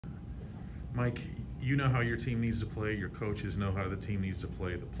Mike, you know how your team needs to play, your coaches know how the team needs to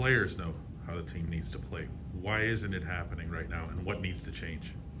play, the players know how the team needs to play. Why isn't it happening right now, and what needs to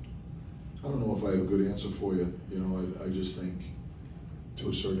change? I don't know if I have a good answer for you. You know, I just think to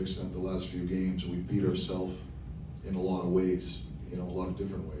a certain extent the last few games we beat ourselves in a lot of ways, you know, a lot of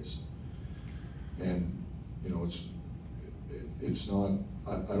different ways. And, you know, it's not,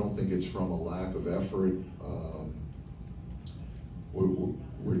 I don't think it's from a lack of effort.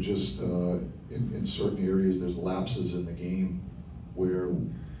 We're just, in certain areas there's lapses in the game where,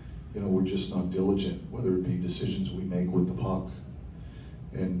 you know, we're just not diligent, whether it be decisions we make with the puck.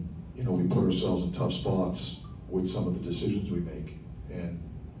 And, you know, we put ourselves in tough spots with some of the decisions we make. And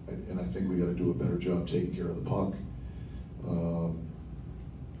I think we got to do a better job taking care of the puck.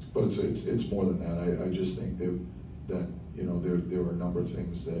 But it's more than that. I just think that you know, there were a number of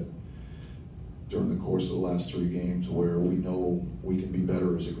things that during the course of the last 3 games where we know we can be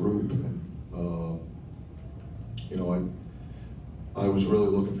better as a group. And you know, I was really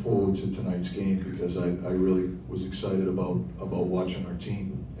looking forward to tonight's game because I really was excited about watching our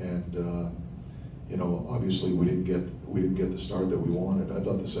team. And you know, obviously we didn't get the start that we wanted. I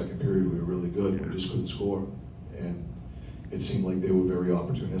thought the second period we were really good. We just couldn't score, and it seemed like they were very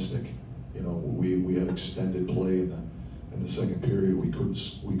opportunistic. You know, we had extended play in the second period. We couldn't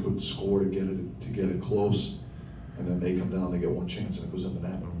score to get it close, and then they come down, they get one chance, and it goes in the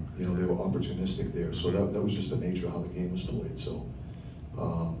net. You know, they were opportunistic there. So that was just the nature of how the game was played. So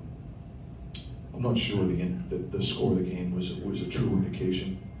I'm not sure the score of the game was a true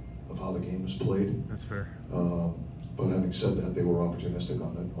indication of how the game was played. That's fair. But having said that, they were opportunistic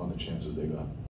on the chances they got.